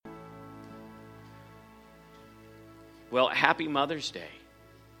Well, happy Mother's Day.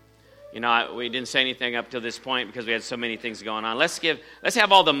 You know, we didn't say anything up to this point because we had so many things going on. Let's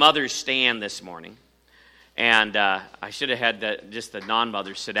have all the mothers stand this morning. And I should have had just the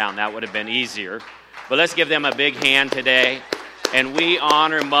non-mothers sit down. That would have been easier. But let's give them a big hand today. And we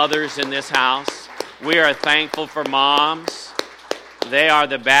honor mothers in this house. We are thankful for moms. They are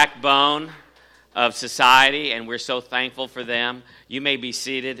the backbone of society, and we're so thankful for them. You may be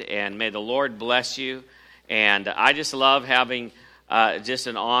seated, and may the Lord bless you. And I just love having just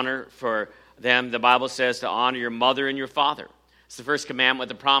an honor for them. The Bible says to honor your mother and your father. It's the first commandment with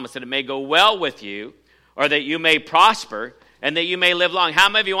the promise that it may go well with you, or that you may prosper, and that you may live long. How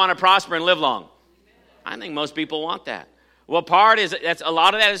many of you want to prosper and live long? I think most people want that. Well, a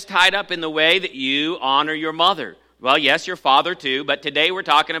lot of that is tied up in the way that you honor your mother. Well, yes, your father too, but today we're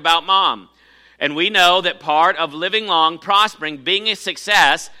talking about mom. And we know that part of living long, prospering, being a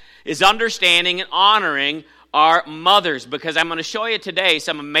success, is understanding and honoring our mothers, because I'm going to show you today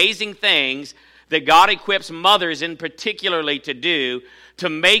some amazing things that God equips mothers in particularly to do to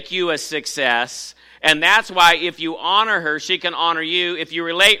make you a success. And that's why if you honor her, she can honor you. If you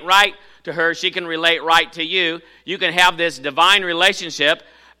relate right to her, she can relate right to you. You can have this divine relationship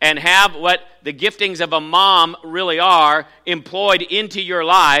and have what the giftings of a mom really are employed into your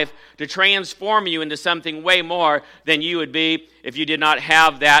life to transform you into something way more than you would be if you did not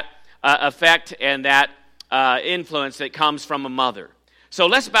have that effect and that influence that comes from a mother. So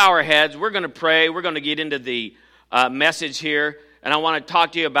let's bow our heads. We're going to pray. We're going to get into the message here. And I want to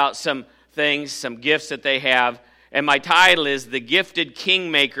talk to you about some things, some gifts that they have. And my title is The Gifted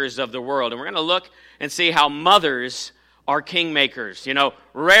Kingmakers of the World. And we're going to look and see how mothers are kingmakers. You know,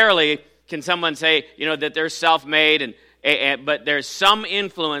 rarely can someone say, you know, that they're self-made, but there's some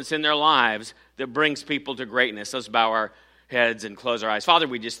influence in their lives that brings people to greatness. Let's bow our heads and close our eyes. Father,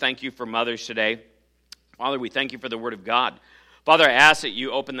 we just thank you for mothers today. Father, we thank you for the Word of God. Father, I ask that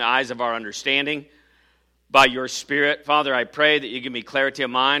you open the eyes of our understanding by your Spirit. Father, I pray that you give me clarity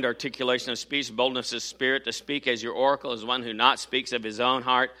of mind, articulation of speech, boldness of spirit to speak as your oracle, as one who not speaks of his own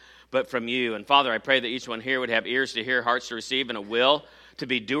heart, but from you. And Father, I pray that each one here would have ears to hear, hearts to receive, and a will to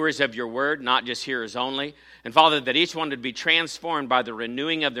be doers of your word, not just hearers only. And Father, that each one would be transformed by the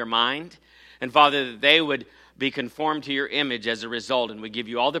renewing of their mind. And Father, that they would be conformed to your image as a result. And we give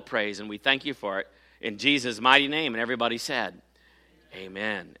you all the praise, and we thank you for it. In Jesus' mighty name. And everybody said,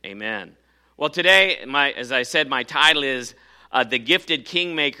 amen, amen. Well, today, as I said, my title is The Gifted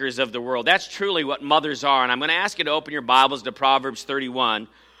Kingmakers of the World. That's truly what mothers are. And I'm going to ask you to open your Bibles to Proverbs 31.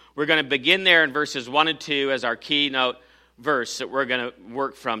 We're going to begin there in verses 1 and 2 as our keynote verse that we're going to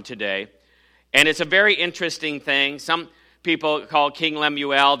work from today. And it's a very interesting thing. Some people call King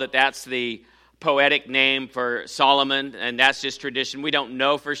Lemuel that's the poetic name for Solomon, and that's just tradition. We don't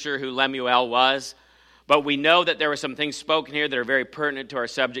know for sure who Lemuel was, but we know that there were some things spoken here that are very pertinent to our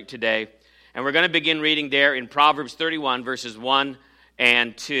subject today. And we're going to begin reading there in Proverbs 31, verses 1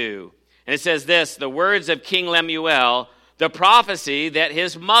 and 2. And it says this, the words of King Lemuel, the prophecy that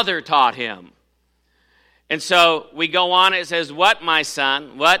his mother taught him. And so we go on, it says, what, my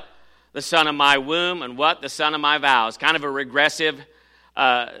son, what the son of my womb, and what the son of my vows. Kind of a regressive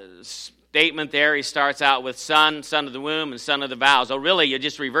statement there. He starts out with son, son of the womb, and son of the vows. Oh, really, you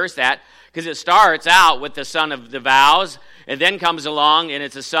just reverse that, because it starts out with the son of the vows, and then comes along, and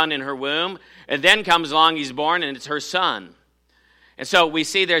it's a son in her womb, and then comes along, he's born, and it's her son. And so we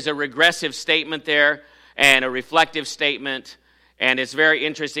see there's a regressive statement there, and a reflective statement, and it's very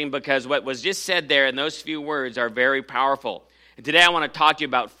interesting because what was just said there in those few words are very powerful. And today I want to talk to you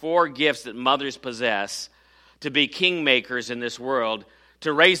about 4 gifts that mothers possess to be kingmakers in this world,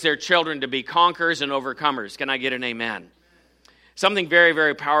 to raise their children to be conquerors and overcomers. Can I get an amen? Something very,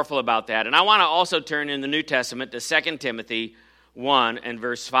 very powerful about that. And I want to also turn in the New Testament to 2 Timothy 1 and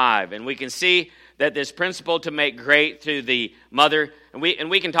verse 5. And we can see that this principle to make great through the mother, and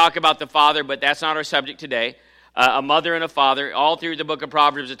we can talk about the father, but that's not our subject today. A mother and a father. All through the book of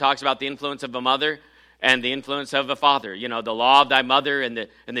Proverbs, it talks about the influence of a mother and the influence of a father. You know, the law of thy mother and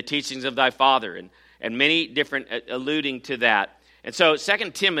the teachings of thy father, and many different alluding to that. And so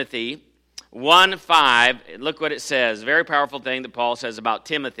 2 Timothy 1:5, look what it says. Very powerful thing that Paul says about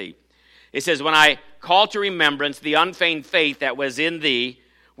Timothy. It says, when I call to remembrance the unfeigned faith that was in thee,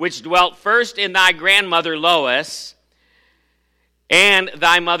 which dwelt first in thy grandmother Lois and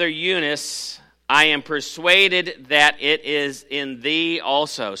thy mother Eunice, I am persuaded that it is in thee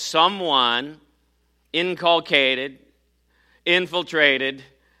also. Someone inculcated, infiltrated,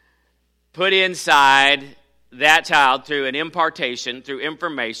 put inside that child through an impartation, through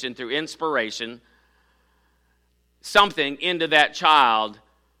information, through inspiration, something into that child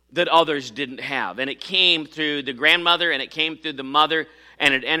that others didn't have. And it came through the grandmother, and it came through the mother,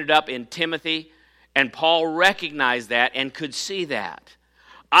 and it ended up in Timothy. And Paul recognized that and could see that.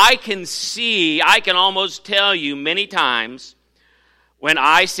 I can almost tell you many times when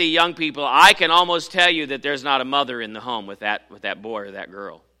I see young people, I can almost tell you that there's not a mother in the home with that boy or that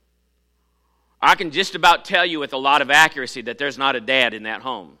girl. I can just about tell you with a lot of accuracy that there's not a dad in that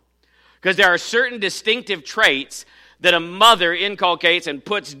home. Because there are certain distinctive traits that a mother inculcates and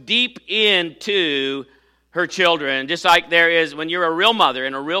puts deep into her children, just like there is when you're a real mother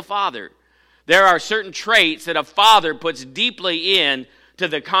and a real father. There are certain traits that a father puts deeply in to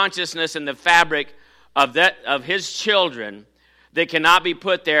the consciousness and the fabric of his children that cannot be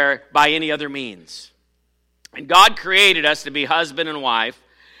put there by any other means. And God created us to be husband and wife,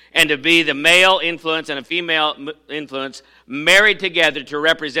 and to be the male influence and a female influence married together to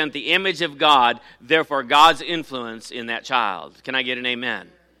represent the image of God, therefore God's influence in that child. Can I get an amen?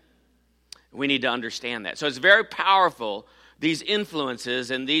 We need to understand that. So it's very powerful, these influences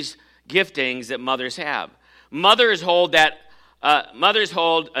and these giftings that mothers have. Mothers hold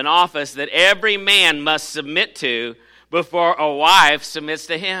an office that every man must submit to before a wife submits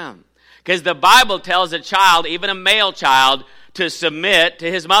to him. Because the Bible tells a child, even a male child, to submit to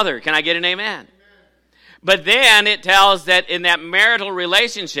his mother. Can I get an amen? But then it tells that in that marital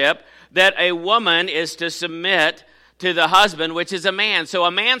relationship that a woman is to submit to the husband, which is a man. So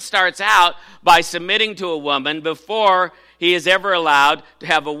a man starts out by submitting to a woman before he is ever allowed to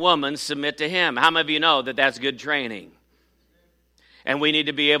have a woman submit to him. How many of you know that that's good training? And we need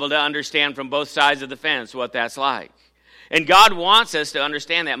to be able to understand from both sides of the fence what that's like. And God wants us to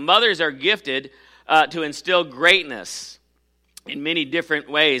understand that. Mothers are gifted to instill greatness in many different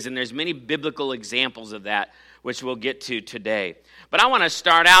ways, and there's many biblical examples of that, which we'll get to today. But I want to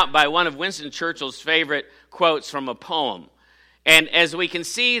start out by one of Winston Churchill's favorite quotes from a poem. And as we can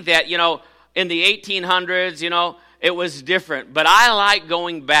see that, in the 1800s, it was different. But I like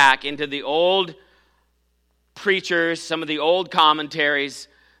going back into the old preachers, some of the old commentaries,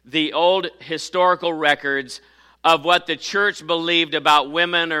 the old historical records of what the church believed about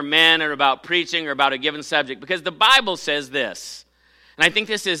women or men or about preaching or about a given subject. Because the Bible says this, and I think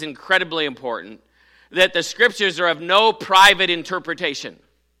this is incredibly important, that the scriptures are of no private interpretation.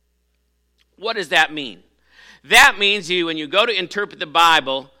 What does that mean? That means when you go to interpret the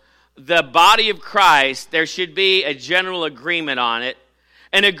Bible, the body of Christ, there should be a general agreement on it.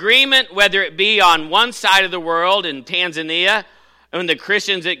 An agreement, whether it be on one side of the world in Tanzania, when the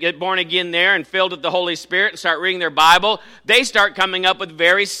Christians that get born again there and filled with the Holy Spirit and start reading their Bible, they start coming up with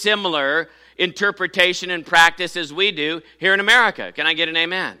very similar interpretation and practice as we do here in America. Can I get an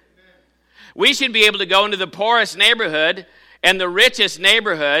amen? We should be able to go into the poorest neighborhood and the richest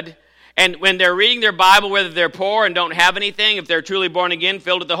neighborhood, and when they're reading their Bible, whether they're poor and don't have anything, if they're truly born again,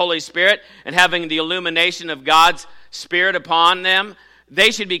 filled with the Holy Spirit, and having the illumination of God's Spirit upon them,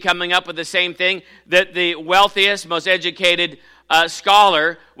 they should be coming up with the same thing that the wealthiest, most educated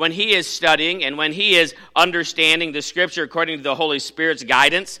scholar, when he is studying and when he is understanding the Scripture according to the Holy Spirit's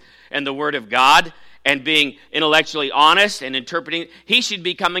guidance and the Word of God and being intellectually honest and interpreting, he should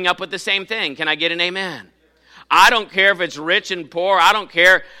be coming up with the same thing. Can I get an amen? I don't care if it's rich and poor. I don't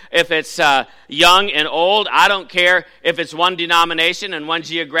care if it's young and old. I don't care if it's one denomination and one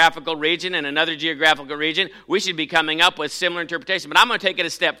geographical region and another geographical region. We should be coming up with similar interpretation. But I'm going to take it a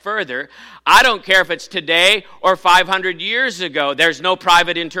step further. I don't care if it's today or 500 years ago. There's no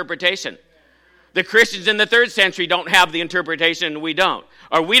private interpretation. The Christians in the 3rd century don't have the interpretation and we don't.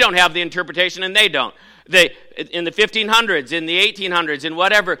 Or we don't have the interpretation and they don't. In the 1500s, in the 1800s, in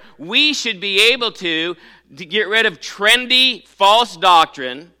whatever, we should be able to get rid of trendy, false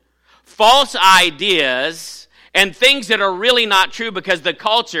doctrine, false ideas, and things that are really not true because the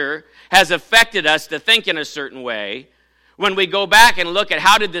culture has affected us to think in a certain way when we go back and look at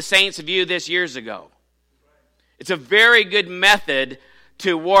how did the saints view this years ago. It's a very good method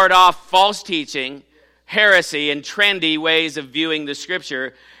to ward off false teaching, heresy, and trendy ways of viewing the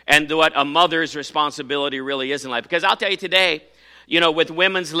Scripture and what a mother's responsibility really is in life. Because I'll tell you today, with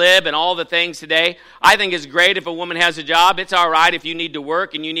women's lib and all the things today, I think it's great if a woman has a job. It's all right if you need to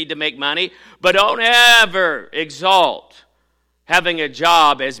work and you need to make money. But don't ever exalt having a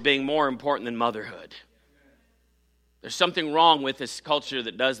job as being more important than motherhood. There's something wrong with this culture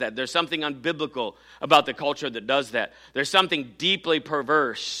that does that. There's something unbiblical about the culture that does that. There's something deeply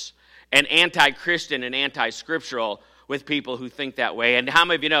perverse and anti-Christian and anti-scriptural with people who think that way. And how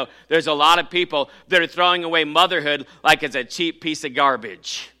many of you know there's a lot of people that are throwing away motherhood like it's a cheap piece of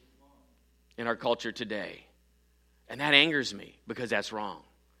garbage in our culture today. And that angers me because that's wrong.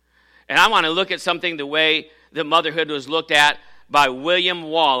 And I want to look at something the way that motherhood was looked at by William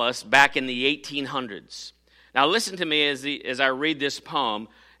Wallace back in the 1800s. Now listen to me as I read this poem.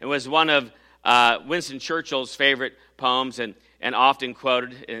 It was one of Winston Churchill's favorite poems and often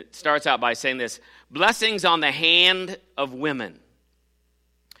quoted. It starts out by saying this: "Blessings on the hand of women.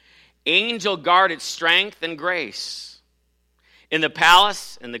 Angel guard its strength and grace. In the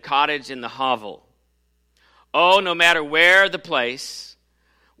palace, in the cottage, in the hovel. Oh, no matter where the place,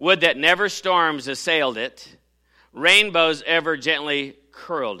 would that never storms assailed it, rainbows ever gently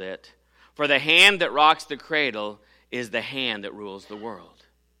curled it, for the hand that rocks the cradle is the hand that rules the world."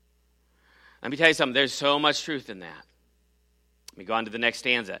 Let me tell you something, there's so much truth in that. Let me go on to the next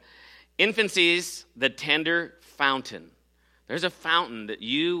stanza. "Infancy's the tender fountain." There's a fountain that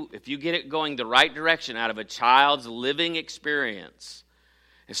if you get it going the right direction out of a child's living experience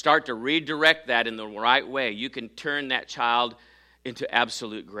and start to redirect that in the right way, you can turn that child into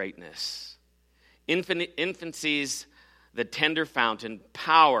absolute greatness. Infancy's the tender fountain,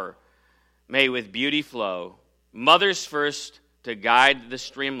 power may with beauty flow, mothers first to guide the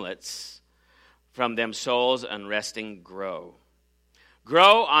streamlets, from them souls unresting grow.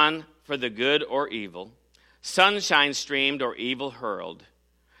 Grow on for the good or evil, sunshine streamed or evil hurled,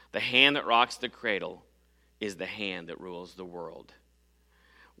 the hand that rocks the cradle is the hand that rules the world.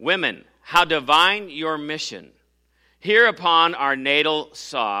 Women, how divine your mission. Here upon our natal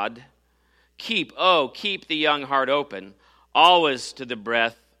sod, keep the young heart open, always to the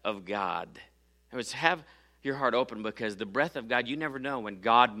breath of God. In other words, have your heart open, because the breath of God, you never know when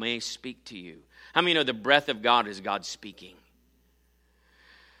God may speak to you. How many know the breath of God is God speaking?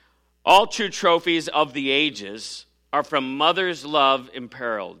 All true trophies of the ages are from mother's love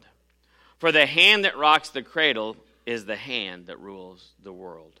imperiled. For the hand that rocks the cradle is the hand that rules the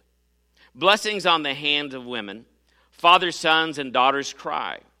world. Blessings on the hands of women, fathers, sons, and daughters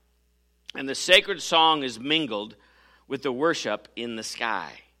cry. And the sacred song is mingled with the worship in the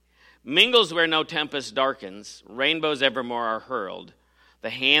sky. Mingles where no tempest darkens, rainbows evermore are hurled.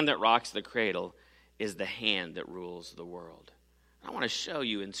 The hand that rocks the cradle is the hand that rules the world. I want to show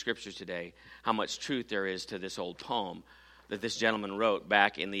you in Scripture today how much truth there is to this old poem that this gentleman wrote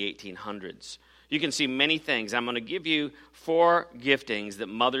back in the 1800s. You can see many things. I'm going to give you 4 giftings that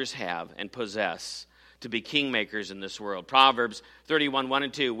mothers have and possess to be kingmakers in this world. Proverbs 31, 1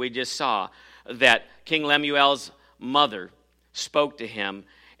 and 2, we just saw that King Lemuel's mother spoke to him.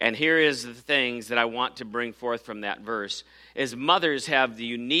 And here is the things that I want to bring forth from that verse, is mothers have the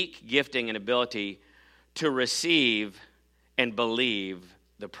unique gifting and ability to receive and believe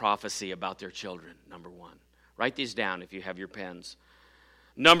the prophecy about their children, number 1. Write these down if you have your pens.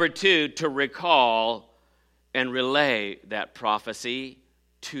 Number 2, to recall and relay that prophecy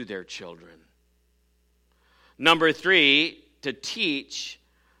to their children. Number 3, to teach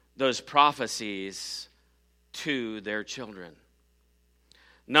those prophecies to their children.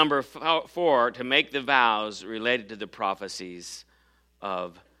 Number 4, to make the vows related to the prophecies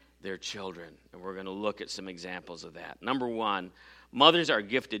of their children. And we're going to look at some examples of that. Number 1, mothers are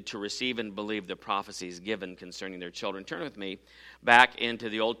gifted to receive and believe the prophecies given concerning their children. Turn with me back into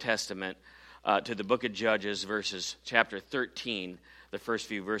the Old Testament to the book of Judges, chapter 13, the first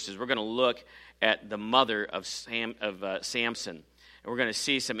few verses. We're going to look at the mother of Samson. And we're going to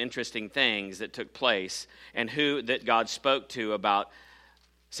see some interesting things that took place and who that God spoke to about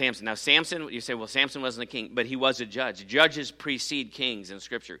Samson. Now, Samson, you say, well, Samson wasn't a king, but he was a judge. Judges precede kings in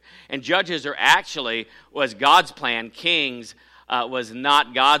Scripture. And judges was God's plan. Kings was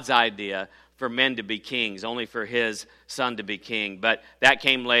not God's idea for men to be kings, only for his son to be king. But that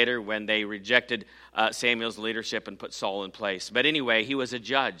came later when they rejected Samuel's leadership and put Saul in place. But anyway, he was a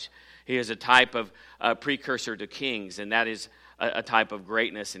judge. He is a type of precursor to kings, and that is a type of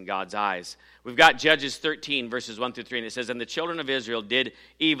greatness in God's eyes. We've got Judges 13, verses 1 through 3, and it says, "And the children of Israel did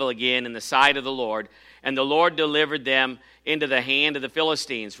evil again in the sight of the Lord, and the Lord delivered them into the hand of the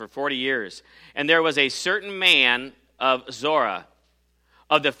Philistines for 40 years. And there was a certain man of Zorah,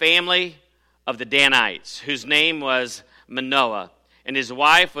 of the family of the Danites, whose name was Manoah, and his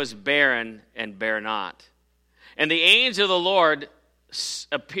wife was barren and bare not. And the angel of the Lord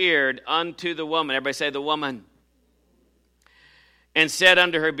appeared unto the woman," everybody say the woman, "and said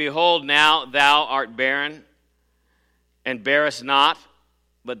unto her, Behold, now thou art barren, and bearest not,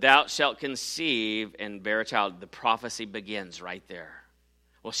 but thou shalt conceive and bear a child." The prophecy begins right there.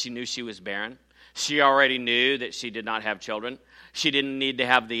 Well, she knew she was barren. She already knew that she did not have children. She didn't need to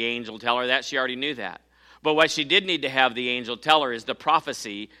have the angel tell her that. She already knew that. But what she did need to have the angel tell her is the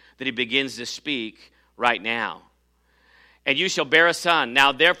prophecy that he begins to speak right now. "And you shall bear a son.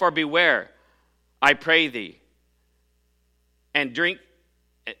 Now therefore beware, I pray thee. And the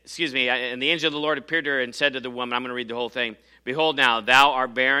angel of the Lord appeared to her and said to the woman," I'm going to read the whole thing, Behold now, thou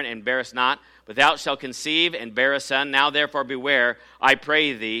art barren and bearest not, but thou shalt conceive and bear a son. Now therefore beware, I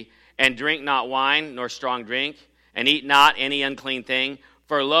pray thee, and drink not wine nor strong drink, and eat not any unclean thing.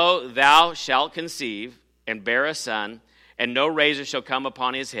 For lo, thou shalt conceive and bear a son, and no razor shall come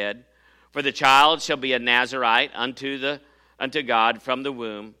upon his head. For the child shall be a Nazarite unto God from the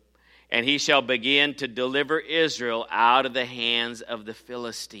womb, and he shall begin to deliver Israel out of the hands of the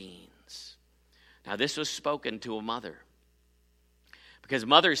Philistines. Now this was spoken to a mother, because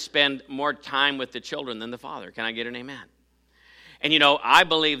mothers spend more time with the children than the father. Can I get an amen? And I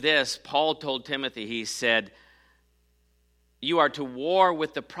believe this. Paul told Timothy, he said, you are to war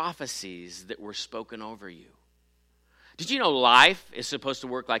with the prophecies that were spoken over you. Did you know life is supposed to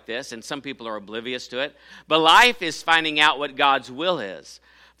work like this? And some people are oblivious to it. But life is finding out what God's will is.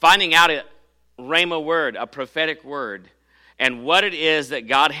 Finding out a rhema word, a prophetic word, and what it is that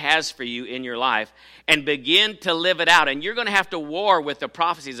God has for you in your life, and begin to live it out. And you're going to have to war with the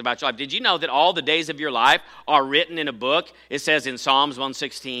prophecies about your life. Did you know that all the days of your life are written in a book? It says in Psalms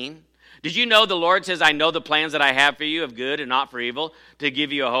 116. Did you know the Lord says, I know the plans that I have for you of good and not for evil, to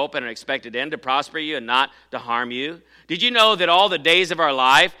give you a hope and an expected end, to prosper you and not to harm you? Did you know that all the days of our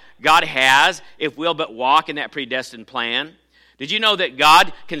life God has, if we'll but walk in that predestined plan? Did you know that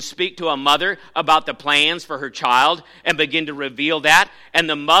God can speak to a mother about the plans for her child and begin to reveal that? And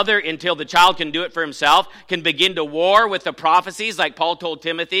the mother, until the child can do it for himself, can begin to war with the prophecies, like Paul told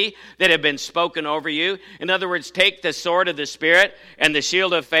Timothy, that have been spoken over you. In other words, take the sword of the Spirit and the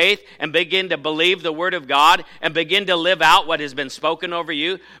shield of faith and begin to believe the word of God and begin to live out what has been spoken over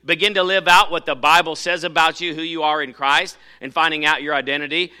you. Begin to live out what the Bible says about you, who you are in Christ, and finding out your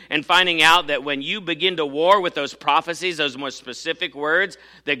identity, and finding out that when you begin to war with those prophecies, those more specific words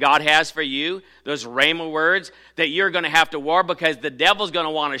that God has for you, those rhema words, that you're going to have to war, because the devil's going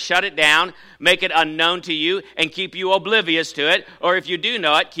to want to shut it down, make it unknown to you, and keep you oblivious to it, or if you do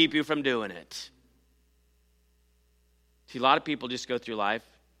know it, keep you from doing it. See, a lot of people just go through life,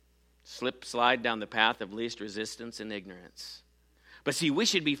 slide down the path of least resistance and ignorance. But see, we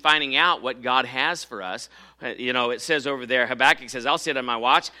should be finding out what God has for us. It says over there, Habakkuk says, I'll sit on my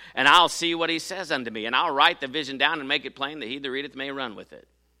watch, and I'll see what he says unto me, and I'll write the vision down and make it plain, that he that readeth may run with it.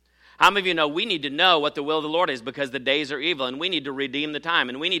 How many of you know we need to know what the will of the Lord is, because the days are evil, and we need to redeem the time,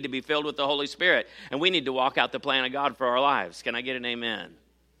 and we need to be filled with the Holy Spirit, and we need to walk out the plan of God for our lives. Can I get an amen?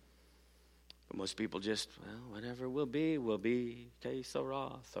 But most people just, whatever will be, okay, so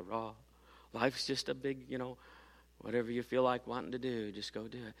raw. Life's just a big, whatever you feel like wanting to do, just go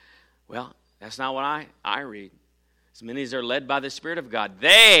do it. Well, that's not what I read. As many as are led by the Spirit of God,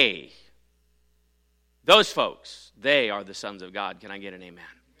 those folks, they are the sons of God. Can I get an amen?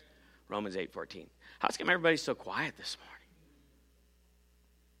 Romans 8:14. How come everybody's so quiet this morning?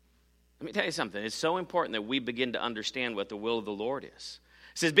 Let me tell you something. It's so important that we begin to understand what the will of the Lord is.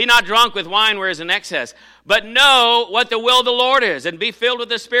 It says, be not drunk with wine where is an excess, but know what the will of the Lord is, and be filled with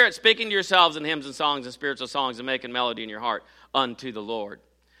the Spirit, speaking to yourselves in hymns and songs and spiritual songs, and making melody in your heart unto the Lord.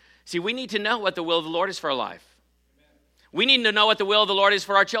 See, we need to know what the will of the Lord is for our life. We need to know what the will of the Lord is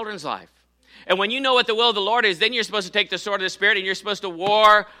for our children's life. And when you know what the will of the Lord is, then you're supposed to take the sword of the Spirit, and you're supposed to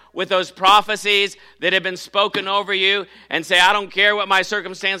war with those prophecies that have been spoken over you, and say, I don't care what my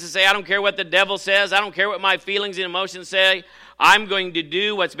circumstances say. I don't care what the devil says. I don't care what my feelings and emotions say. I'm going to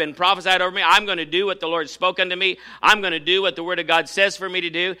do what's been prophesied over me. I'm going to do what the Lord spoke unto me. I'm going to do what the Word of God says for me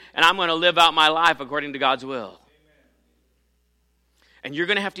to do, and I'm going to live out my life according to God's will. Amen. And you're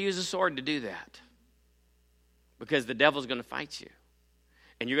going to have to use a sword to do that, because the devil's going to fight you.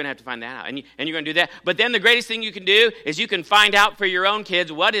 And you're going to have to find that out. And you're going to do that. But then the greatest thing you can do is you can find out for your own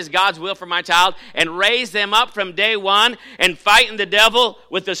kids, what is God's will for my child, and raise them up from day one, and fighting the devil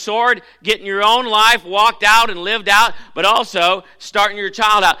with the sword, getting your own life walked out and lived out, but also starting your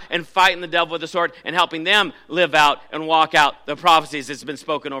child out and fighting the devil with the sword and helping them live out and walk out the prophecies that's been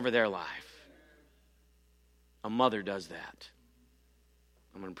spoken over their life. A mother does that.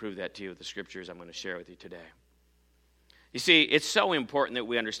 I'm going to prove that to you with the scriptures I'm going to share with you today. You see, it's so important that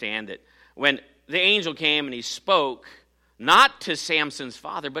we understand that when the angel came and he spoke, not to Samson's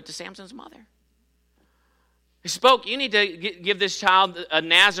father, but to Samson's mother. He spoke, you need to give this child a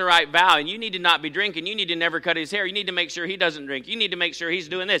Nazarite vow, and you need to not be drinking. You need to never cut his hair. You need to make sure he doesn't drink. You need to make sure he's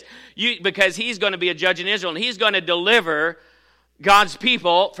doing this. Because he's going to be a judge in Israel, and he's going to deliver God's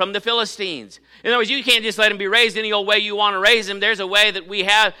people from the Philistines. In other words, you can't just let him be raised any old way you want to raise him. There's a way that we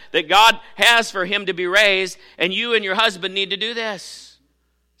have, that God has for him to be raised, and you and your husband need to do this.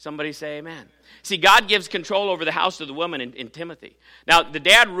 Somebody say amen. See, God gives control over the house of the woman in Timothy. Now, the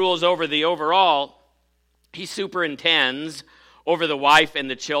dad rules over the overall. He superintends over the wife and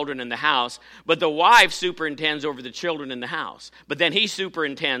the children in the house, but the wife superintends over the children in the house. But then he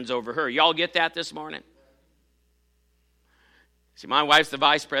superintends over her. Y'all get that this morning? See, my wife's the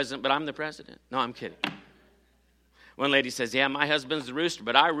vice president, but I'm the president. No, I'm kidding. One lady says, yeah, my husband's the rooster,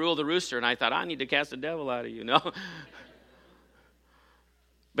 but I rule the rooster. And I thought, I need to cast the devil out of you, no?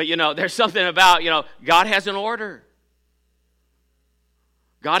 But, there's something about, God has an order.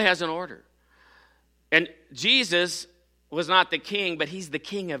 God has an order. And Jesus was not the king, but he's the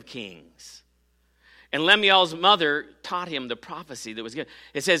King of Kings. And Lemuel's mother taught him the prophecy that was given.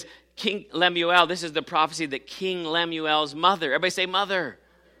 It says, King Lemuel, this is the prophecy that King Lemuel's mother, everybody say mother,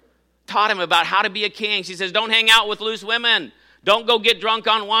 taught him about how to be a king. She says, don't hang out with loose women. Don't go get drunk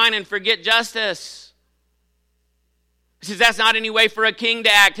on wine and forget justice. She says, that's not any way for a king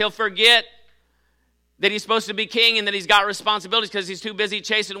to act. He'll forget that he's supposed to be king and that he's got responsibilities because he's too busy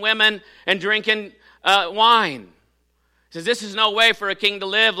chasing women and drinking wine. He says, this is no way for a king to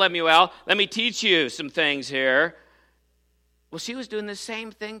live, Lemuel. Let me teach you some things here. Well, she was doing the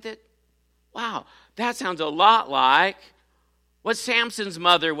same thing that sounds a lot like what Samson's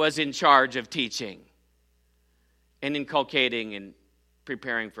mother was in charge of teaching and inculcating and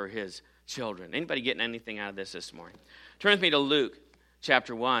preparing for his children. Anybody getting anything out of this morning? Turn with me to Luke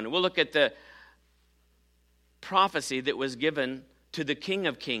chapter 1. We'll look at the prophecy that was given to the King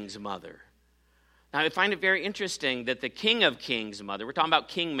of Kings' mother. Now, I find it very interesting that the King of Kings' mother, we're talking about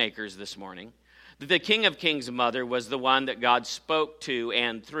kingmakers this morning, that the King of Kings' mother was the one that God spoke to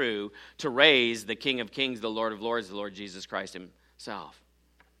and through to raise the King of Kings, the Lord of Lords, the Lord Jesus Christ himself.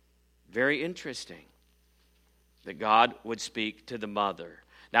 Very interesting that God would speak to the mother.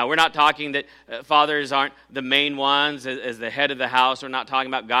 Now, we're not talking that fathers aren't the main ones as the head of the house. We're not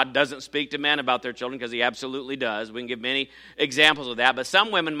talking about God doesn't speak to men about their children, because he absolutely does. We can give many examples of that. But some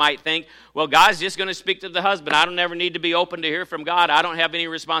women might think, well, God's just going to speak to the husband. I don't ever need to be open to hear from God. I don't have any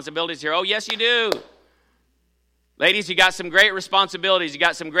responsibilities here. Oh, yes, you do. Ladies, you got some great responsibilities. You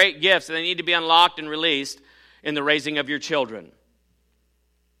got some great gifts, and they need to be unlocked and released in the raising of your children.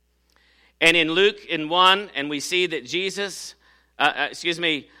 And in Luke in 1, and we see that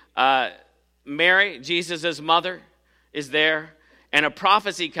Mary, Jesus' mother, is there. And a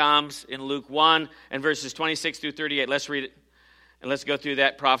prophecy comes in Luke 1 and verses 26 through 38. Let's read it. And let's go through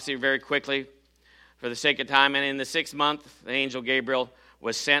that prophecy very quickly for the sake of time. And in the 6th month, the angel Gabriel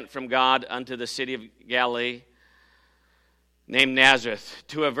was sent from God unto the city of Galilee, named Nazareth,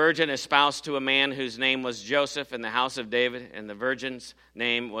 to a virgin espoused to a man whose name was Joseph, in the house of David, and the virgin's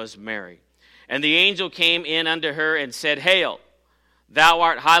name was Mary. And the angel came in unto her and said, Hail, thou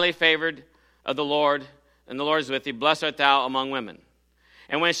art highly favored of the Lord, and the Lord is with thee. Blessed art thou among women.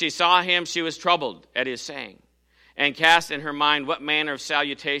 And when she saw him, she was troubled at his saying, and cast in her mind what manner of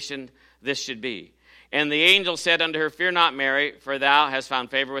salutation this should be. And the angel said unto her, Fear not, Mary, for thou hast found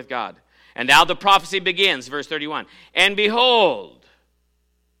favor with God. And now the prophecy begins, verse 31. And behold,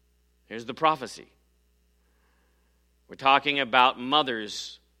 here's the prophecy. We're talking about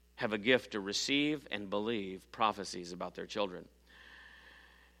mothers have a gift to receive and believe prophecies about their children.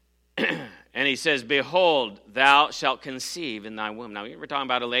 And he says, Behold, thou shalt conceive in thy womb. Now, we're talking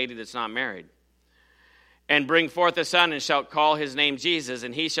about a lady that's not married. And bring forth a son, and shalt call his name Jesus,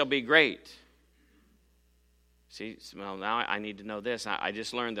 and he shall be great. See, well, now I need to know this. I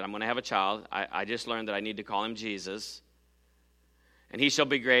just learned that I'm going to have a child. I just learned that I need to call him Jesus. And he shall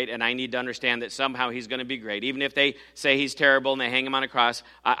be great, and I need to understand that somehow he's going to be great. Even if they say he's terrible and they hang him on a cross,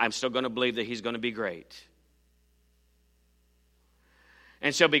 I'm still going to believe that he's going to be great.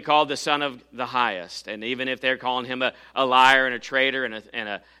 And shall be called the Son of the Highest. And even if they're calling him a liar and a traitor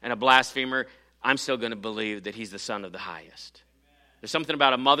and a blasphemer, I'm still going to believe that he's the Son of the Highest. There's something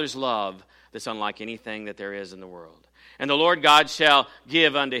about a mother's love that's unlike anything that there is in the world. And the Lord God shall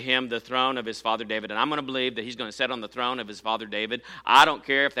give unto him the throne of his father David. And I'm going to believe that he's going to sit on the throne of his father David. I don't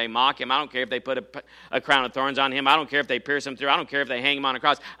care if they mock him. I don't care if they put a crown of thorns on him. I don't care if they pierce him through. I don't care if they hang him on a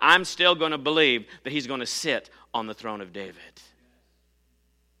cross. I'm still going to believe that he's going to sit on the throne of David.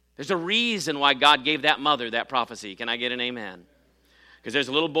 There's a reason why God gave that mother that prophecy. Can I get an amen? Because there's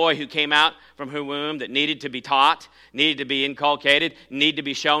a little boy who came out from her womb that needed to be taught, needed to be inculcated, needed to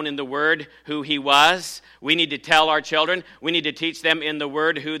be shown in the Word who he was. We need to tell our children. We need to teach them in the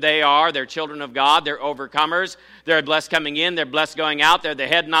Word who they are. They're children of God. They're overcomers. They're blessed coming in. They're blessed going out. They're the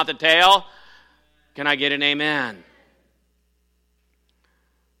head, not the tail. Can I get an amen?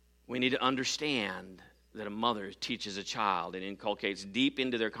 We need to understand that a mother teaches a child and inculcates deep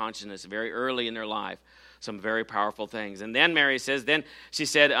into their consciousness very early in their life some very powerful things. And then Mary says, Then she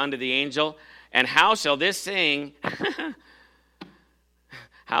said unto the angel, And how shall this thing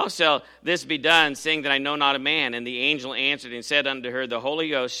How shall this be done, seeing that I know not a man? And the angel answered and said unto her, the Holy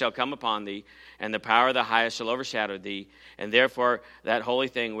Ghost shall come upon thee, and the power of the highest shall overshadow thee. And therefore that holy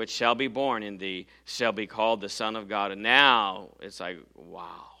thing which shall be born in thee shall be called the Son of God. And now it's like,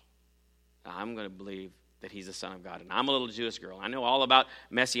 wow, I'm going to believe that he's the Son of God. And I'm a little Jewish girl. I know all about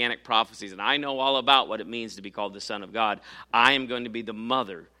messianic prophecies, and I know all about what it means to be called the Son of God. I am going to be the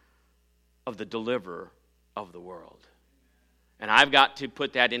mother of the deliverer of the world. And I've got to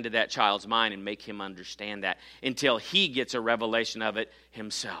put that into that child's mind and make him understand that until he gets a revelation of it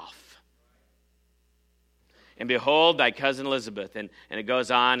himself. And behold, thy cousin Elizabeth. And it goes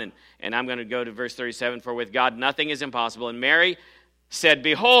on, and I'm going to go to verse 37. For with God nothing is impossible. And Mary said,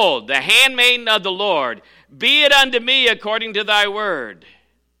 behold, the handmaiden of the Lord, be it unto me according to thy word.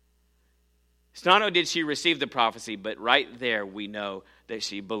 It's not only did she receive the prophecy, but right there we know that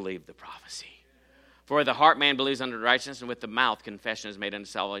she believed the prophecy. For with the heart man believes unto righteousness, and with the mouth confession is made unto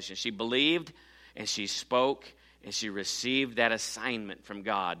salvation. She believed, and she spoke, and she received that assignment from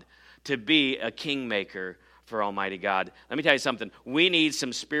God to be a kingmaker for Almighty God. Let me tell you something. We need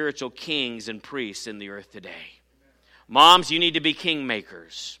some spiritual kings and priests in the earth today. Moms, you need to be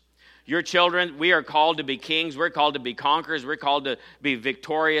kingmakers. Your children, we are called to be kings. We're called to be conquerors. We're called to be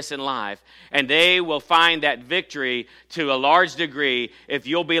victorious in life. And they will find that victory to a large degree if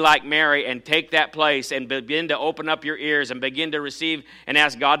you'll be like Mary and take that place and begin to open up your ears and begin to receive and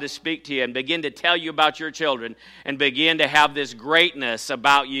ask God to speak to you and begin to tell you about your children and begin to have this greatness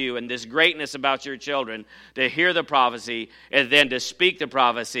about you and this greatness about your children, to hear the prophecy and then to speak the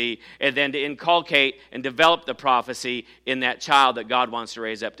prophecy and then to inculcate and develop the prophecy in that child that God wants to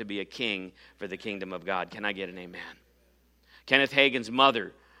raise up to be a king for the kingdom of God. Can I get an amen? Kenneth Hagin's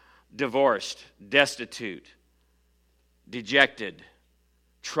mother, divorced, destitute, dejected,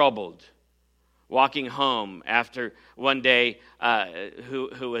 troubled, walking home after one day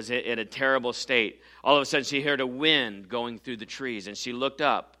who was in a terrible state. All of a sudden she heard a wind going through the trees, and she looked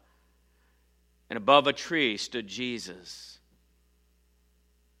up, and above a tree stood Jesus.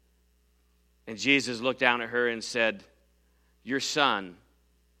 And Jesus looked down at her and said, your son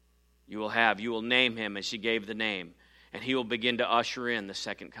you will name him, and she gave the name, and he will begin to usher in the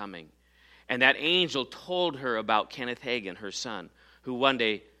second coming. And that angel told her about Kenneth Hagin, her son, who one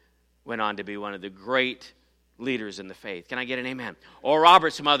day went on to be one of the great leaders in the faith. Can I get an amen? Or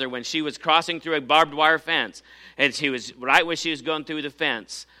Robert's mother, when she was crossing through a barbed wire fence, and she was right when she was going through the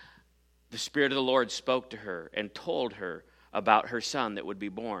fence, the Spirit of the Lord spoke to her and told her about her son that would be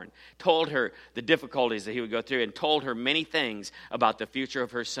born, told her the difficulties that he would go through, and told her many things about the future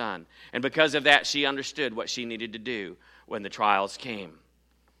of her son. And because of that, she understood what she needed to do when the trials came.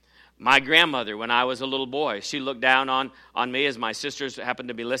 My grandmother, when I was a little boy, she looked down on me as my sisters happened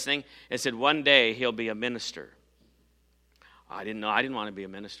to be listening and said, one day he'll be a minister. I didn't want to be a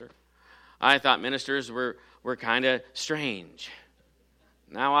minister. I thought ministers were kind of strange.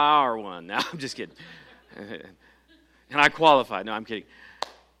 Now I are one. Now I'm just kidding. And I qualified. No, I'm kidding.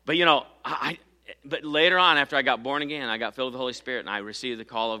 But but later on, after I got born again, I got filled with the Holy Spirit, and I received the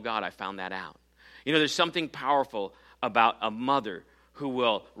call of God, I found that out. There's something powerful about a mother who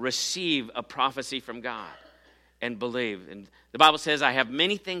will receive a prophecy from God and believe. And the Bible says, I have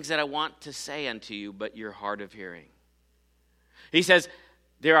many things that I want to say unto you, but you're hard of hearing. He says,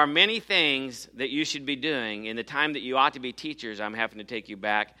 there are many things that you should be doing. In the time that you ought to be teachers, I'm having to take you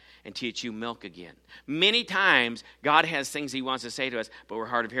back and teach you milk again. Many times, God has things he wants to say to us, but we're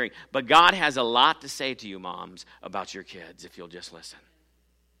hard of hearing. But God has a lot to say to you, moms, about your kids, if you'll just listen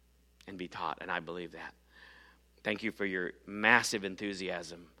and be taught, and I believe that. Thank you for your massive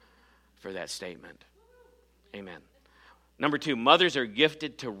enthusiasm for that statement. Amen. Number 2, mothers are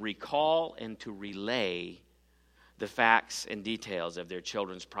gifted to recall and to relay the facts and details of their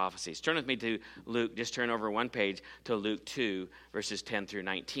children's prophecies. Turn with me to Luke. Just turn over one page to Luke 2, verses 10 through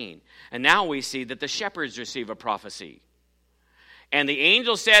 19. And now we see that the shepherds receive a prophecy. And the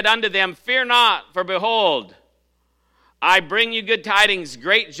angel said unto them, fear not, for behold, I bring you good tidings,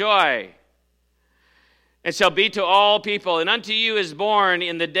 great joy. It shall be to all people, and unto you is born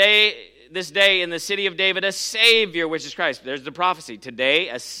this day in the city of David a Savior, which is Christ. There's the prophecy. Today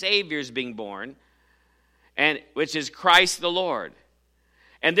a Savior is being born, and which is Christ the Lord.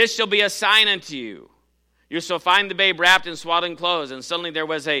 And this shall be a sign unto you. You shall find the babe wrapped in swaddling clothes. And suddenly there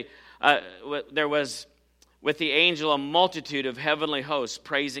was with the angel a multitude of heavenly hosts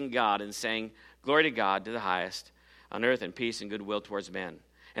praising God and saying, glory to God to the highest, on earth and peace and goodwill towards men.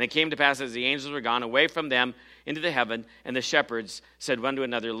 And it came to pass as the angels were gone away from them into the heaven, and the shepherds said one to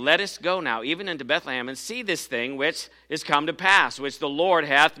another, let us go now even into Bethlehem and see this thing which is come to pass, which the Lord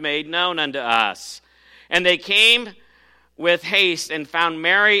hath made known unto us. And they came with haste and found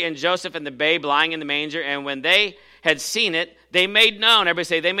Mary and Joseph and the babe lying in the manger. And when they had seen it, they made known. Everybody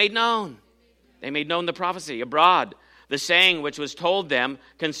say, they made known. They made known the prophecy abroad, the saying which was told them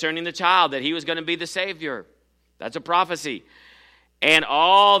concerning the child, that he was going to be the Savior. That's a prophecy. And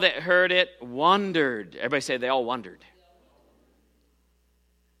all that heard it wondered. Everybody say, they all wondered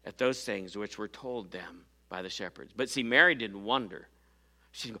at those things which were told them by the shepherds. But see, Mary didn't wonder.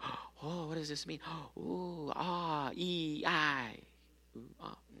 She didn't go, oh, what does this mean? Ooh, ah, e, I. Ooh,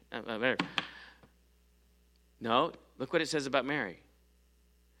 ah. No, look what it says about Mary.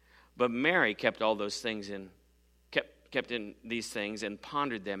 But Mary kept all those things kept in these things and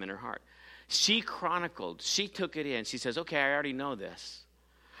pondered them in her heart. She chronicled. She took it in. She says, okay, I already know this,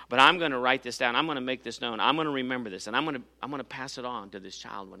 but I'm going to write this down. I'm going to make this known. I'm going to remember this, and I'm going to pass it on to this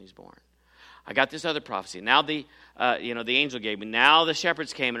child when he's born. I got this other prophecy. Now the angel gave me. Now the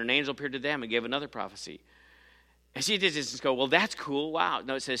shepherds came, and an angel appeared to them and gave another prophecy. And she did just go, well, that's cool. Wow.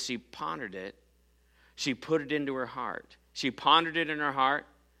 No, it says she pondered it. She put it into her heart. She pondered it in her heart,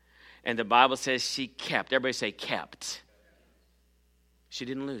 and the Bible says she kept. Everybody say kept. She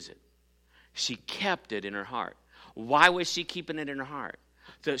didn't lose it. She kept it in her heart. Why was she keeping it in her heart?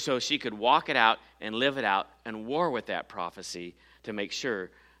 So she could walk it out and live it out and war with that prophecy to make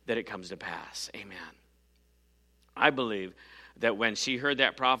sure that it comes to pass. Amen. I believe that when she heard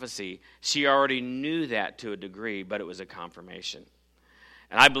that prophecy, she already knew that to a degree, but it was a confirmation.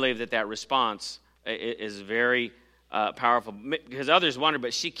 And I believe that response is very powerful, because others wondered,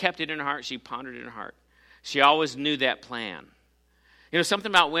 but she kept it in her heart. She pondered it in her heart. She always knew that plan. You know,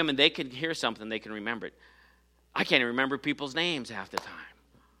 something about women, they can hear something, they can remember it. I can't even remember people's names half the time.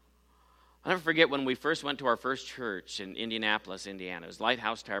 I'll never forget when we first went to our first church in Indianapolis, Indiana. It was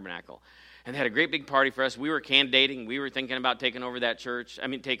Lighthouse Tabernacle. And they had a great big party for us. We were candidating. We were thinking about taking over that church.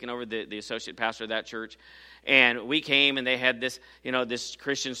 Taking over the associate pastor of that church. And we came, and they had this, this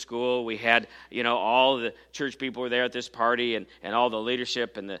Christian school. We had, all the church people were there at this party, and all the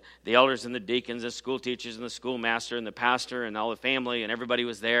leadership, and the elders and the deacons, the school teachers and the schoolmaster and the pastor and all the family, and everybody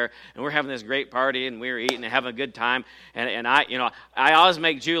was there. And we're having this great party, and we were eating and having a good time. And I always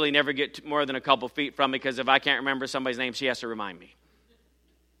make Julie never get more than a couple feet from me, because if I can't remember somebody's name, she has to remind me.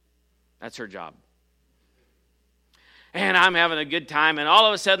 That's her job. And I'm having a good time, and all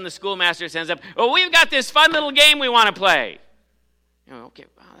of a sudden the schoolmaster stands up, oh, we've got this fun little game we want to play. Okay,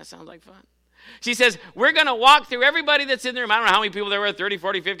 wow, that sounds like fun. She says, we're going to walk through everybody that's in the room. I don't know how many people there were, 30,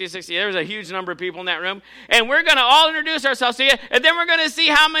 40, 50, 60. There was a huge number of people in that room. And we're going to all introduce ourselves to you, and then we're going to see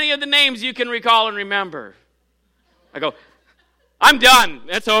how many of the names you can recall and remember. I go, I'm done.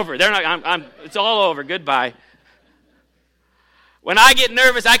 It's over. It's all over. Goodbye. When I get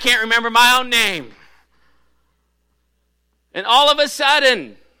nervous, I can't remember my own name. And all of a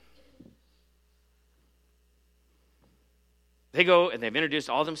sudden, they go and they've introduced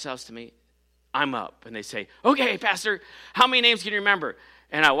all themselves to me. I'm up. And they say, okay, Pastor, how many names can you remember?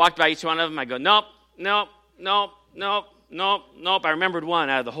 And I walked by each one of them. I go, nope. I remembered one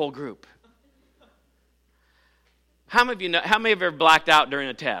out of the whole group. How many of you have ever blacked out during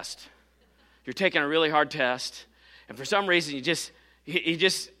a test? You're taking a really hard test, and for some reason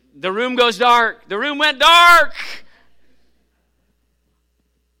the room goes dark. The room went dark.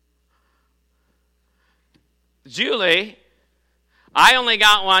 Julie, I only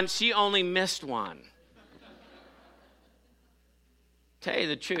got one. She only missed one. Tell you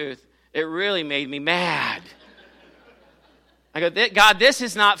the truth, it really made me mad. I go, God, this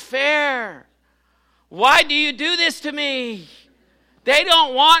is not fair. Why do you do this to me? They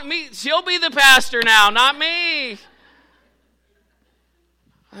don't want me. She'll be the pastor now, not me.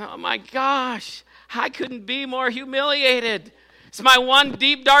 Oh my gosh, I couldn't be more humiliated. It's my one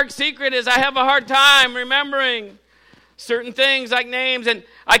deep, dark secret is I have a hard time remembering certain things like names, and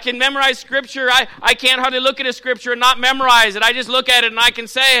I can memorize scripture. I can't hardly look at a scripture and not memorize it. I just look at it and I can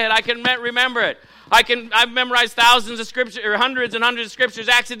say it. I can remember it. I've memorized thousands of scripture, or hundreds and hundreds of scriptures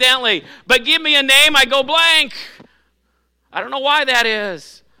accidentally. But give me a name, I go blank. I don't know why that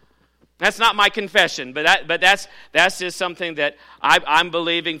is. That's not my confession, but that's just something that I'm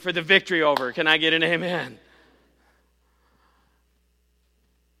believing for the victory over. Can I get an amen?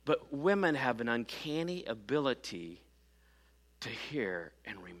 But women have an uncanny ability to hear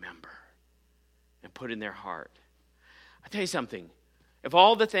and remember and put in their heart. I'll tell you something. If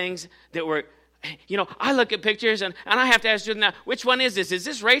all the things that were, I look at pictures and I have to ask you now, which one is this? Is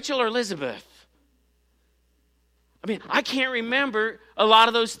this Rachel or Elizabeth? I can't remember a lot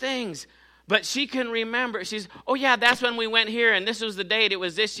of those things, but she can remember. She's, oh yeah, that's when we went here, and this was the date. It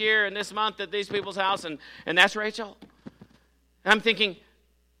was this year and this month at these people's house, and that's Rachel. And I'm thinking,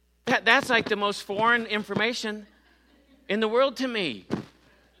 that's like the most foreign information in the world to me.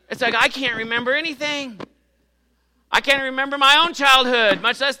 It's like I can't remember anything. I can't remember my own childhood,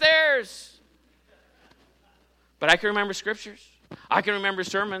 much less theirs. But I can remember scriptures. I can remember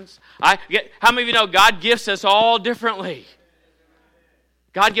sermons. How many of you know God gifts us all differently?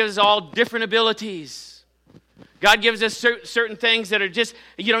 God gives us all different abilities. God gives us certain things that are just,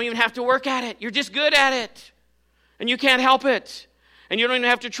 you don't even have to work at it. You're just good at it. And you can't help it. And you don't even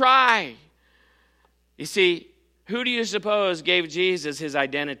have to try. You see, who do you suppose gave Jesus his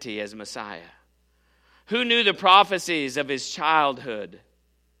identity as Messiah? Who knew the prophecies of his childhood?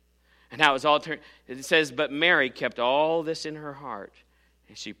 And how it was all turned. It says, but Mary kept all this in her heart,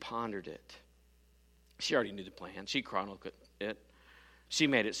 and she pondered it. She already knew the plan. She chronicled it. She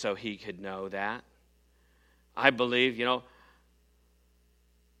made it so he could know that. I believe,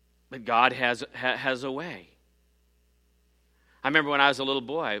 that God has a way. I remember when I was a little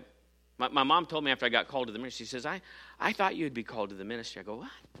boy, my mom told me after I got called to the ministry, she says, I thought you'd be called to the ministry. I go, what?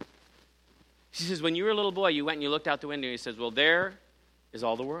 She says, when you were a little boy, you went and you looked out the window, and he says, well, there is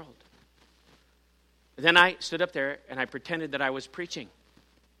all the world. Then I stood up there, and I pretended that I was preaching.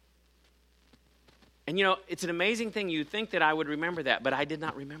 And it's an amazing thing. You'd think that I would remember that, but I did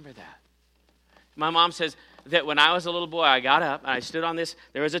not remember that. My mom says that when I was a little boy, I got up, and I stood on this,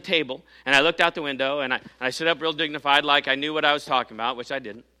 there was a table, and I looked out the window, and I stood up real dignified like I knew what I was talking about, which I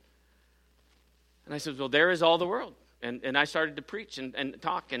didn't. And I said, well, there is all the world. And I started to preach and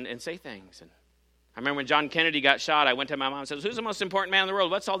talk and say things. And I remember when John Kennedy got shot, I went to my mom and said, who's the most important man in the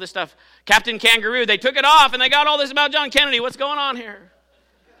world? What's all this stuff? Captain Kangaroo, they took it off, and they got all this about John Kennedy. What's going on here?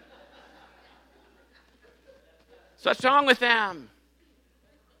 So what's wrong with them?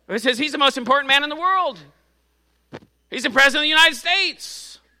 It says he's the most important man in the world. He's the president of the United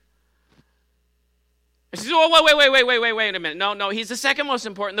States. I says, oh, wait a minute. No, he's the second most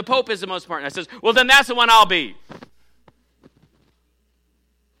important. The Pope is the most important. I says, well, then that's the one I'll be.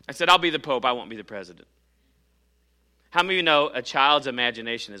 I said, I'll be the Pope. I won't be the president. How many of you know a child's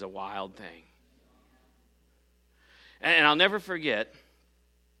imagination is a wild thing? And I'll never forget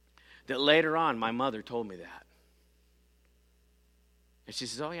that later on my mother told me that. And she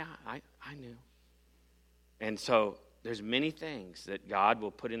says, oh, yeah, I knew. And so there's many things that God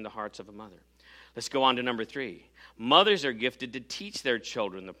will put in the hearts of a mother. Let's go on to number 3. Mothers are gifted to teach their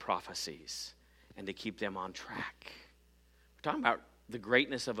children the prophecies and to keep them on track. We're talking about the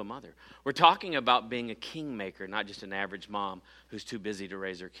greatness of a mother. We're talking about being a kingmaker, not just an average mom who's too busy to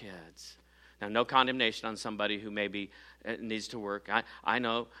raise her kids. Now, no condemnation on somebody who maybe needs to work. I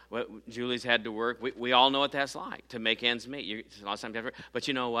know Julie's had to work. We all know what that's like, to make ends meet. A lot of times you have to work. But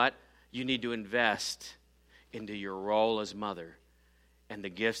you know what? You need to invest into your role as mother and the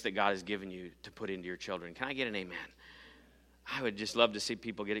gifts that God has given you to put into your children. Can I get an amen? I would just love to see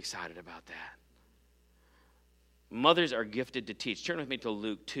people get excited about that. Mothers are gifted to teach. Turn with me to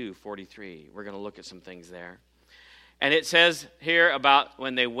Luke 2:43. We're going to look at some things there. And it says here about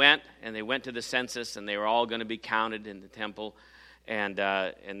when they went to the census, and they were all going to be counted in the temple,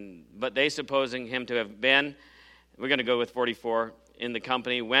 but they, supposing him to have been, we're going to go with 44, in the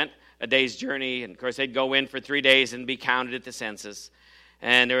company, went a day's journey, and of course they'd go in for 3 days and be counted at the census.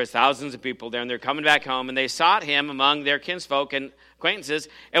 And there was thousands of people there, and they're coming back home, and they sought him among their kinsfolk and acquaintances,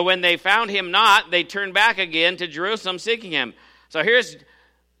 and when they found him not, they turned back again to Jerusalem seeking him. So here's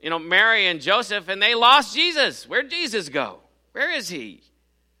Mary and Joseph, and they lost Jesus. Where'd Jesus go? Where is he?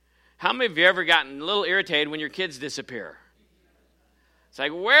 How many of you ever gotten a little irritated when your kids disappear? It's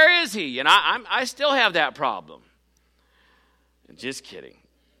like, where is he? And I still have that problem. Just kidding.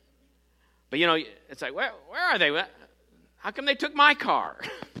 But it's like, where are they? How come they took my car?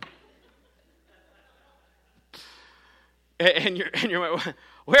 and you're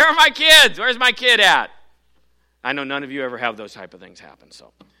where are my kids? Where's my kid at? I know none of you ever have those type of things happen.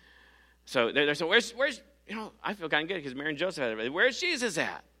 So they're saying, where's I feel kind of good because Mary and Joseph had it. Where's Jesus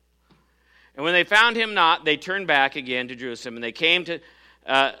at? And when they found him not, they turned back again to Jerusalem, and they came to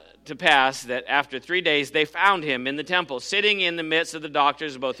pass that after 3 days they found him in the temple, sitting in the midst of the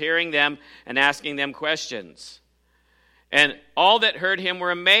doctors, both hearing them and asking them questions. And all that heard him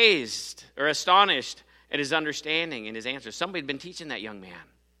were amazed or astonished at his understanding and his answers. Somebody had been teaching that young man.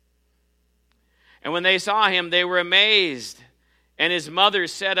 And when they saw him, they were amazed. And his mother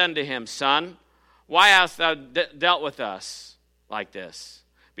said unto him, Son, why hast thou dealt with us like this?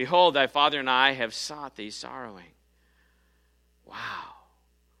 Behold, thy father and I have sought thee sorrowing. Wow.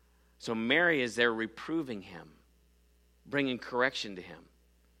 So Mary is there reproving him, bringing correction to him.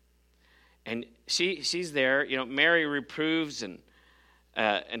 And she's there, Mary reproves and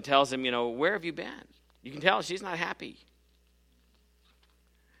tells him, where have you been? You can tell she's not happy.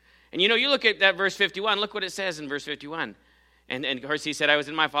 And you look at that verse 51, look what it says in verse 51. And of course he said, I was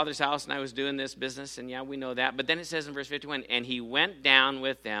in my father's house and I was doing this business, and yeah, we know that. But then it says in verse 51, and he went down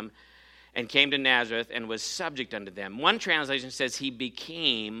with them and came to Nazareth and was subject unto them. One translation says he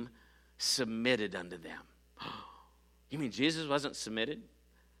became submitted unto them. You mean Jesus wasn't submitted?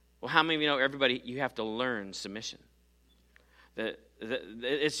 Well, how many of you know, everybody, you have to learn submission.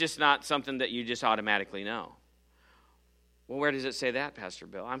 It's just not something that you just automatically know. Well, where does it say that, Pastor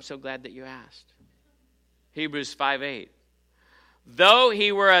Bill? I'm so glad that you asked. Hebrews 5:8. Though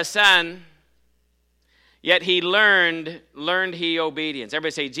he were a son, yet he learned he obedience.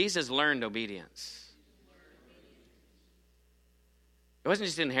 Everybody say, Jesus learned obedience. It wasn't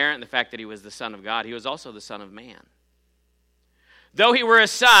just inherent in the fact that he was the Son of God. He was also the Son of Man. Though he were a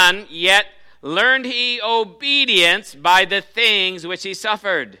son, yet learned he obedience by the things which he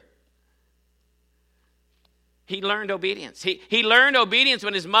suffered. He learned obedience. He learned obedience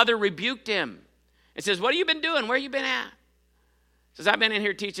when his mother rebuked him. It says, what have you been doing? Where have you been at? He says, I've been in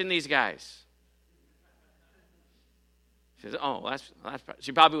here teaching these guys. She says, oh, that's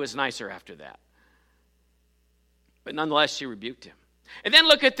she probably was nicer after that. But nonetheless, she rebuked him. And then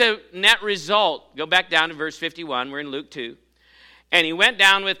look at the net result. Go back down to verse 51. We're in Luke 2. And he went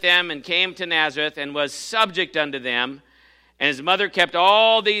down with them and came to Nazareth and was subject unto them. And his mother kept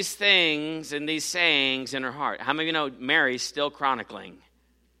all these things and these sayings in her heart. How many of you know Mary's still chronicling?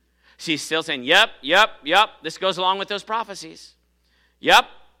 She's still saying, yep. This goes along with those prophecies. Yep.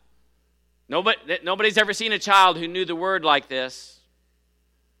 Nobody's ever seen a child who knew the word like this.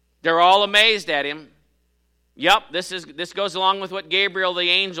 They're all amazed at him. Yep, this goes along with what Gabriel the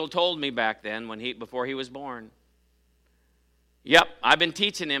angel told me back then before he was born. Yep, I've been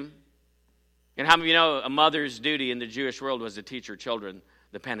teaching him. And how many of you know a mother's duty in the Jewish world was to teach her children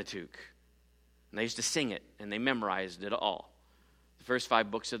the Pentateuch? And they used to sing it, and they memorized it all. The first 5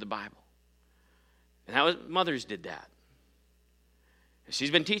 books of the Bible. And mothers did that. And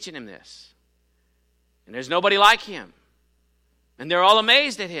she's been teaching him this. And there's nobody like him. And they're all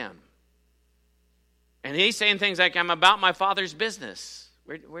amazed at him. And he's saying things like, I'm about my father's business.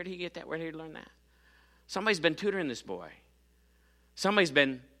 Where did he get that? Where did he learn that? Somebody's been tutoring this boy. Somebody's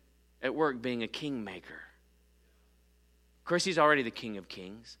been at work being a kingmaker. Of course, he's already the King of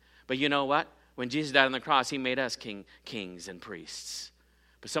Kings. But you know what? When Jesus died on the cross, he made us kings and priests.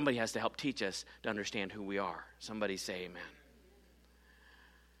 But somebody has to help teach us to understand who we are. Somebody say amen.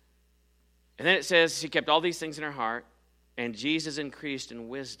 And then it says, she kept all these things in her heart, and Jesus increased in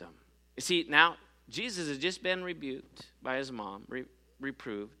wisdom. You see, now, Jesus has just been rebuked by his mom,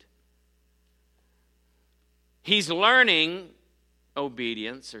 reproved. He's learning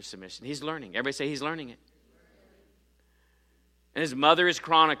obedience or submission. He's learning. Everybody say he's learning it. And his mother is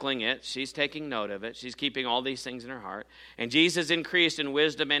chronicling it. She's taking note of it. She's keeping all these things in her heart. And Jesus increased in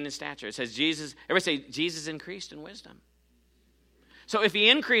wisdom and in stature. It says everybody say Jesus increased in wisdom. So if he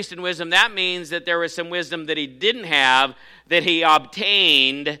increased in wisdom, that means that there was some wisdom that he didn't have that he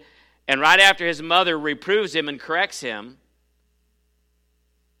obtained. And right after his mother reproves him and corrects him,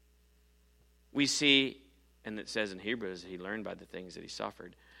 we see, and it says in Hebrews, he learned by the things that he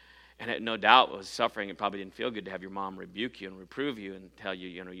suffered. And it no doubt was suffering. It probably didn't feel good to have your mom rebuke you and reprove you and tell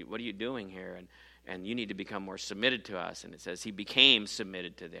you, what are you doing here? And you need to become more submitted to us. And it says he became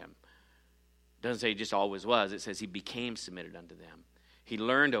submitted to them. It doesn't say he just always was. It says he became submitted unto them. He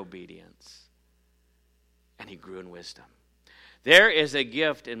learned obedience. And he grew in wisdom. There is a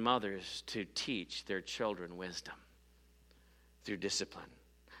gift in mothers to teach their children wisdom through discipline.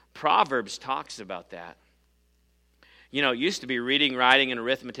 Proverbs talks about that. It used to be reading, writing, and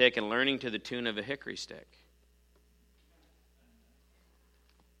arithmetic and learning to the tune of a hickory stick.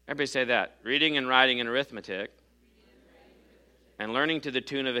 Everybody say that. Reading and writing and arithmetic and learning to the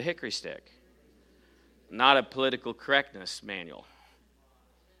tune of a hickory stick. Not a political correctness manual.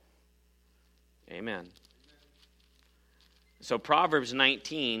 Amen. So Proverbs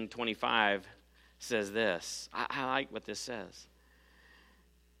 19:25 says this. I like what this says.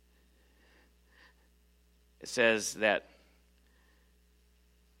 It says that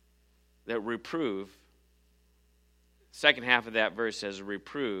reprove, second half of that verse says,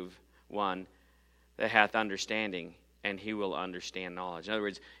 reprove one that hath understanding, and he will understand knowledge. In other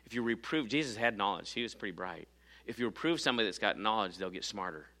words, if you reprove, Jesus had knowledge. He was pretty bright. If you reprove somebody that's got knowledge, they'll get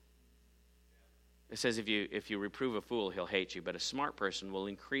smarter. It says if you reprove a fool, he'll hate you. But a smart person will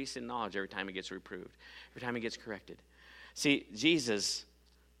increase in knowledge every time he gets reproved, every time he gets corrected. See, Jesus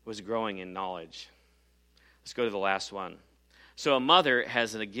was growing in knowledge. Let's go to the last one. So a mother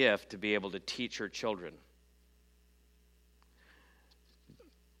has a gift to be able to teach her children.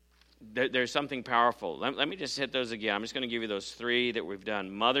 there's something powerful. Let me just hit those again. I'm just going to give you those three that we've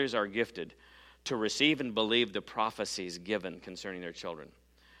done. Mothers are gifted to receive and believe the prophecies given concerning their children.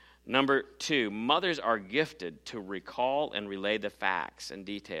 Number two, mothers are gifted to recall and relay the facts and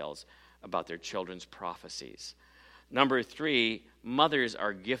details about their children's prophecies. Number three, mothers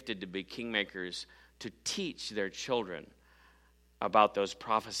are gifted to be kingmakers to teach their children about those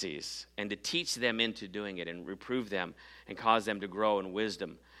prophecies and to teach them into doing it and reprove them and cause them to grow in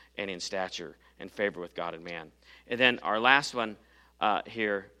wisdom and in stature and favor with God and man. And then our last one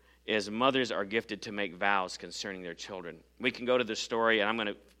here is mothers are gifted to make vows concerning their children. We can go to the story, and I'm going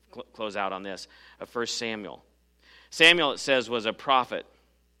to close out on this, of 1 Samuel. Samuel, it says, was a prophet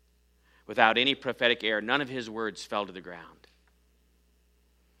without any prophetic error. None of his words fell to the ground.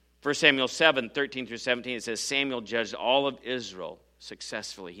 1 Samuel 7, 13 through 17, it says, Samuel judged all of Israel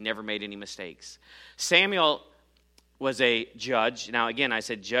successfully. He never made any mistakes. Samuel was a judge. Now, again, I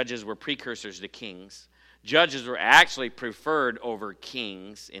said judges were precursors to kings. Judges were actually preferred over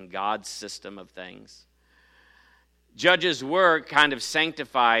kings in God's system of things. Judges were kind of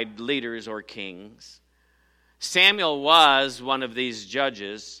sanctified leaders or kings. Samuel was one of these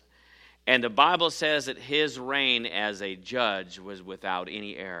judges, and the Bible says that his reign as a judge was without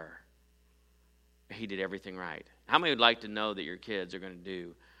any error. He did everything right. How many would like to know that your kids are going to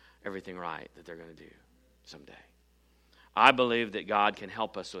do everything right that they're going to do someday? I believe that God can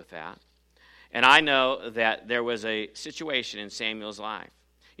help us with that. And I know that there was a situation in Samuel's life.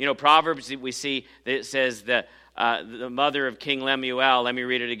 You know, Proverbs, we see that it says that the mother of King Lemuel, let me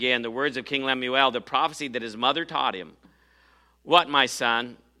read it again, the words of King Lemuel, the prophecy that his mother taught him. What, my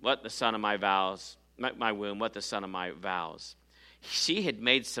son? What the son of my vows? My womb, what the son of my vows? She had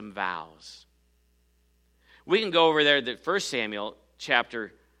made some vows. We can go over there to 1 Samuel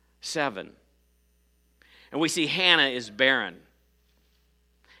chapter 7. And we see Hannah is barren.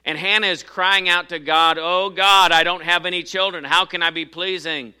 And Hannah is crying out to God, oh God, I don't have any children. How can I be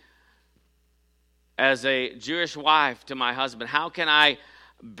pleasing as a Jewish wife to my husband? How can I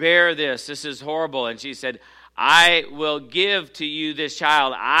bear this? This is horrible. And she said, I will give to you this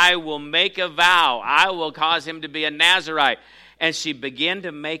child. I will make a vow. I will cause him to be a Nazirite. And she began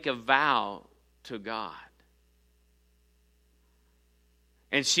to make a vow to God.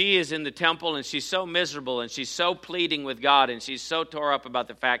 And she is in the temple, and she's so miserable, and she's so pleading with God, and she's so tore up about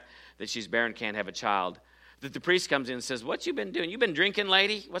the fact that she's barren, can't have a child, that the priest comes in and says, what you been doing? You been drinking,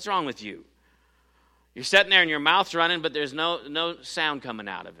 lady? What's wrong with you? You're sitting there, and your mouth's running, but there's no sound coming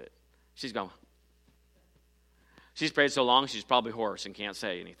out of it. She's going. She's prayed so long, she's probably hoarse and can't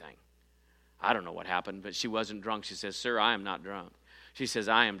say anything. I don't know what happened, but she wasn't drunk. She says, sir, I am not drunk. She says,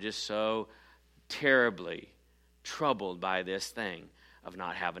 I am just so terribly troubled by this thing of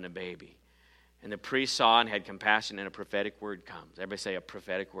not having a baby. And the priest saw and had compassion, and a prophetic word comes. Everybody say a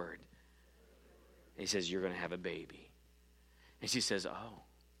prophetic word. And he says, you're going to have a baby. And she says, oh.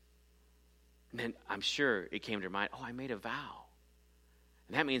 And then I'm sure it came to her mind, oh, I made a vow.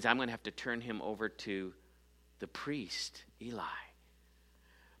 And that means I'm going to have to turn him over to the priest, Eli.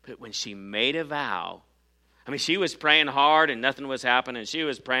 But when she made a vow, I mean, she was praying hard and nothing was happening. She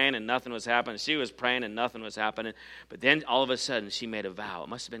was praying and nothing was happening. She was praying and nothing was happening. But then all of a sudden, she made a vow. It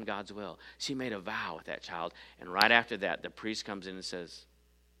must have been God's will. She made a vow with that child. And right after that, the priest comes in and says,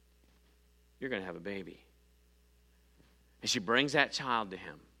 you're going to have a baby. And she brings that child to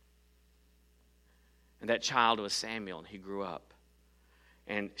him. And that child was Samuel, and he grew up.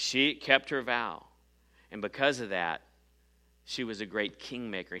 And she kept her vow. And because of that, she was a great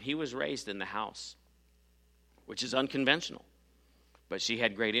kingmaker. And he was raised in the house, which is unconventional. But she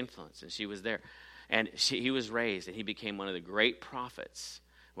had great influence, and she was there. And he was raised, and he became one of the great prophets,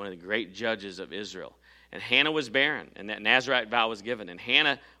 one of the great judges of Israel. And Hannah was barren, and that Nazirite vow was given. And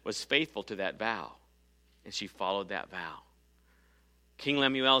Hannah was faithful to that vow, and she followed that vow. King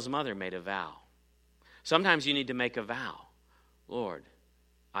Lemuel's mother made a vow. Sometimes you need to make a vow. Lord,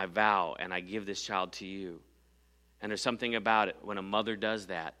 I vow, and I give this child to you. And there's something about it. When a mother does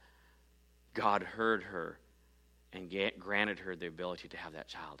that, God heard her and granted her the ability to have that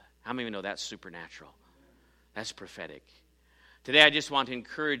child. How many of you know that's supernatural? That's prophetic. Today I just want to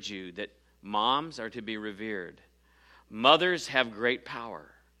encourage you that moms are to be revered. Mothers have great power.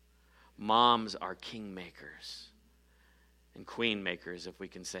 Moms are king makers and queen makers, if we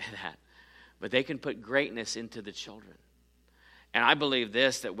can say that. But they can put greatness into the children. And I believe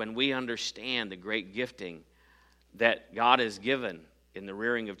this, that when we understand the great gifting that God has given in the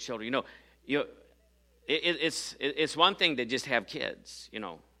rearing of children, it's one thing to just have kids,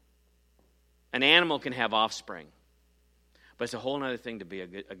 An animal can have offspring, but it's a whole other thing to be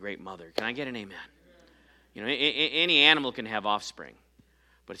a great mother. Can I get an amen? Any animal can have offspring,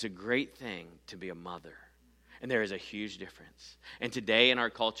 but it's a great thing to be a mother. And there is a huge difference. And today in our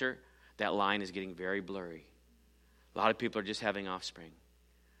culture, that line is getting very blurry. A lot of people are just having offspring.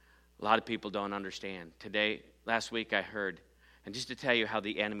 A lot of people don't understand. Last week I heard, and just to tell you how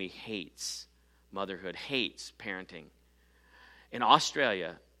the enemy hates motherhood, hates parenting. In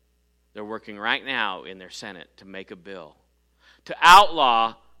Australia, they're working right now in their Senate to make a bill to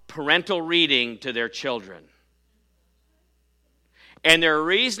outlaw parental reading to their children. And their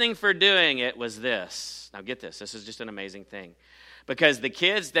reasoning for doing it was this. Now get this. This is just an amazing thing. Because the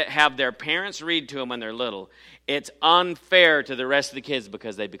kids that have their parents read to them when they're little, it's unfair to the rest of the kids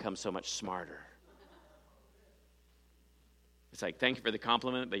because they become so much smarter. It's like, thank you for the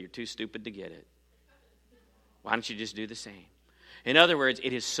compliment, but you're too stupid to get it. Why don't you just do the same? In other words,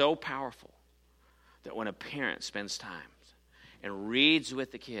 it is so powerful that when a parent spends time and reads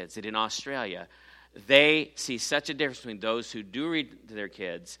with the kids, that in Australia, they see such a difference between those who do read to their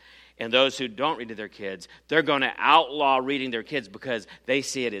kids and those who don't read to their kids. They're going to outlaw reading their kids because they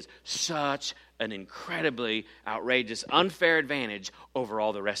see it as such an incredibly outrageous, unfair advantage over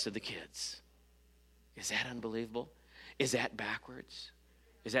all the rest of the kids. Is that unbelievable? Is that backwards?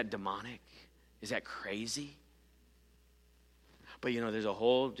 Is that demonic? Is that crazy? But there's a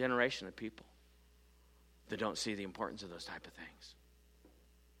whole generation of people that don't see the importance of those type of things.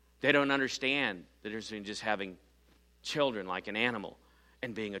 They don't understand the difference between just having children like an animal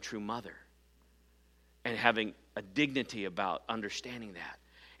and being a true mother. And having a dignity about understanding that.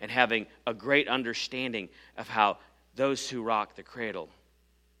 And having a great understanding of how those who rock the cradle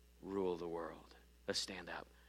rule the world. Let's stand up.